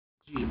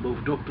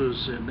both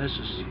doctors and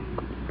nurses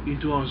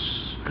into our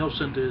health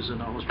centers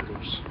and our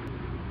hospitals.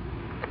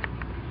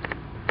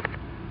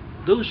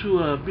 Those who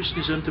are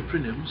business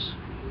entrepreneurs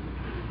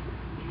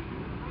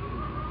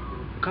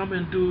come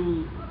and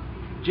do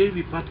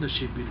JV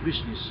partnership with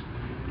business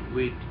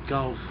with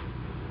Gulf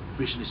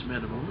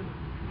businessmen and women.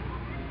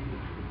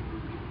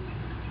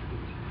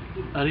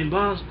 And in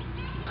Ba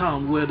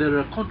town, where there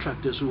are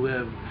contractors who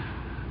are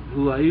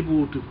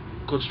able to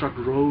construct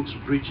roads,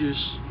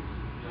 bridges,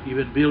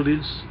 even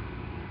buildings,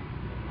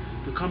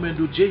 to come and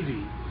do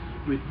JV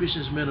with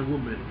businessmen and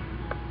women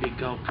in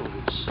Gulf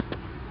province.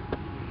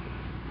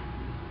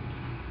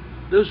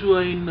 Those who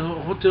are in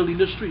hotel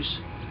industries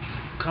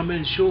come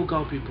and show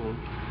Gulf people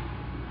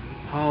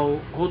how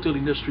hotel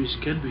industries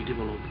can be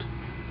developed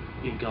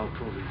in Gulf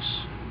province.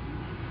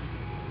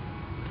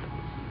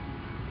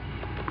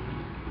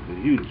 A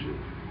huge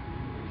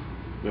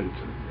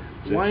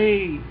venture.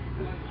 Why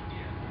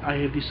I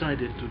have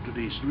decided to do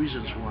this,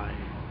 reasons why,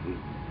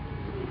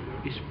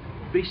 is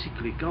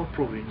basically Gulf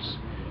province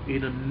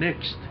in the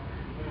next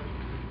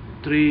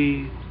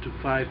 3 to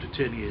 5 to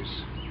 10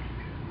 years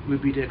will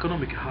be the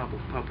economic hub of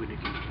Papua New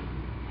Guinea.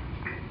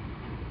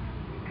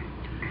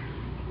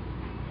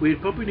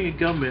 With Papua New Guinea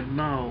government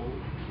now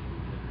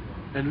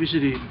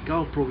envisaging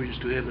Gulf province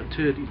to have a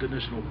third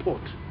international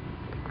port,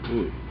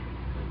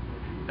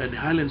 and the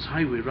Highlands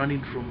Highway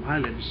running from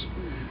Highlands,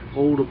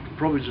 all the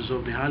provinces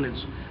of the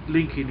Highlands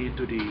linking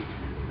into the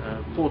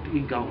port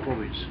in Gulf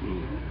province,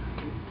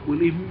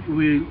 will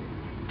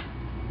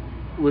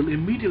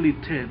immediately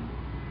turn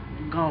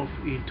Gulf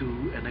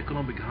into an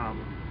economic hub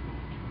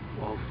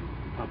of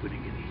Papua New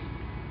Guinea.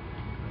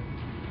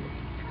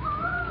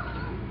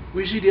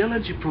 We see the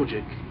LNG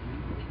project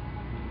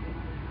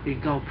in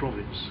Gulf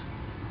province,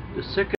 the second